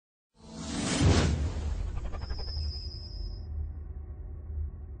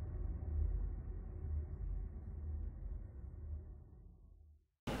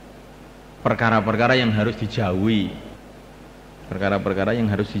perkara-perkara yang harus dijauhi. Perkara-perkara yang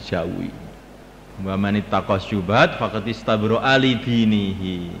harus dijauhi. Wa man ittaqas syubhat faqad istabra li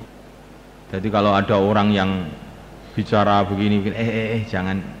dinihi. Jadi kalau ada orang yang bicara begini,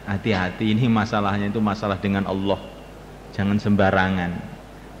 jangan, hati-hati, ini masalahnya itu masalah dengan Allah. Jangan sembarangan.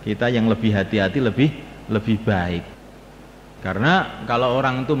 Kita yang lebih hati-hati lebih baik. Karena kalau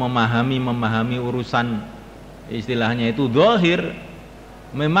orang itu memahami urusan istilahnya itu zahir,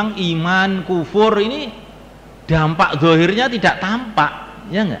 memang iman kufur ini dampak zahirnya tidak tampak,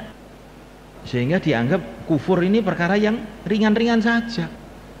 ya enggak? Sehingga dianggap kufur ini perkara yang ringan-ringan saja.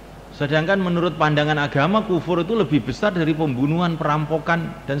 Sedangkan menurut pandangan agama kufur itu lebih besar dari pembunuhan,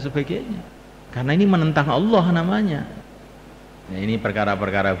 perampokan dan sebagainya. Karena ini menentang Allah namanya. Nah, ini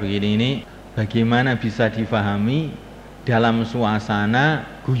perkara-perkara begini ini bagaimana bisa difahami dalam suasana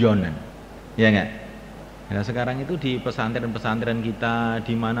guyonan, ya enggak? Nah, sekarang itu di pesantren-pesantren kita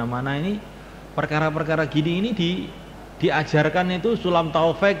di mana-mana ini perkara-perkara gini ini diajarkan itu sulam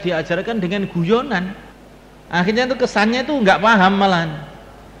taufik, diajarkan dengan guyonan. Akhirnya itu kesannya itu nggak paham malahan.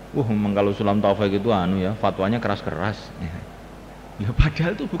 Memang kalau sulam taufik itu fatwanya keras-keras. Ya,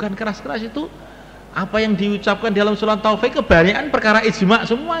 padahal itu bukan keras-keras, itu apa yang diucapkan dalam sulam taufik kebanyakan perkara ijma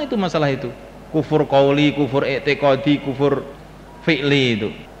semua itu masalah itu. Kufur qauli, kufur i'tiqadi, kufur fi'li itu.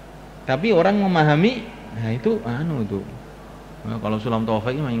 Tapi orang memahami, nah itu tuh. Nah, kalau sulam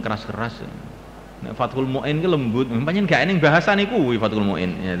taufik ini main keras-keras. Nek Fathul Mu'in ki lembut, pancen gak eneng bahasane kuwi Fathul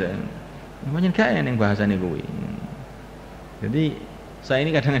Mu'in, ya. Pancen gak eneng bahasane kuwi. Jadi saya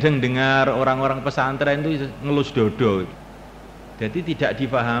ini kadang-kadang dengar orang-orang pesantren itu ngelus dodo. Jadi tidak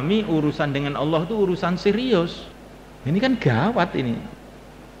difahami urusan dengan Allah itu urusan serius. Ini kan gawat ini.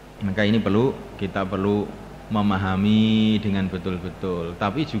 Maka ini kita perlu memahami dengan betul-betul.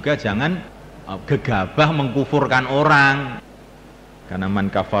 Tapi juga jangan gegabah mengkufurkan orang. Karena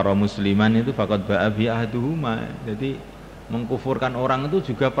man kafara musliman itu faqad ba'a bi ahduhuma. Jadi mengkufurkan orang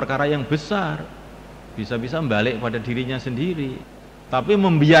itu juga perkara yang besar. Bisa-bisa balik pada dirinya sendiri. Tapi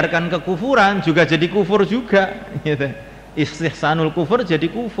membiarkan kekufuran juga jadi kufur juga, gitu. Istihsanul kufur jadi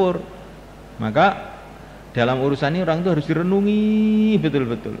kufur. Maka dalam urusan ini orang itu harus direnungi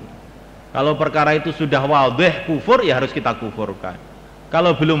betul-betul. Kalau perkara itu sudah wadih kufur, ya harus kita kufurkan.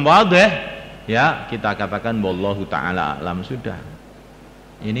 Kalau belum wadih, ya kita katakan wallahu ta'ala a'lam sudah.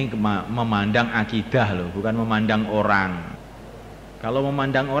 Ini memandang akidah loh, bukan memandang orang. Kalau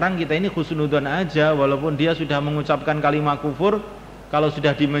memandang orang, kita ini husnudzon aja, walaupun dia sudah mengucapkan kalimat kufur, kalau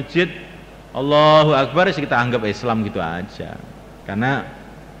sudah di masjid Allahu Akbar, kita anggap Islam gitu aja. Karena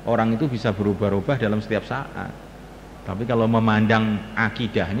orang itu bisa berubah-ubah dalam setiap saat. Tapi kalau memandang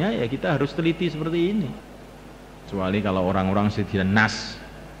akidahnya, ya kita harus teliti seperti ini. Kecuali kalau orang-orang sedia nas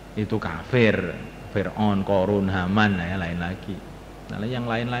itu kafir, Fir'aun, Korun, Haman, ya lain lagi. Nah, yang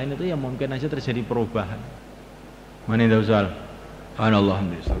lain-lain itu ya mungkin aja terjadi perubahan. Mana itu soal?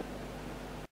 Alhamdulillah.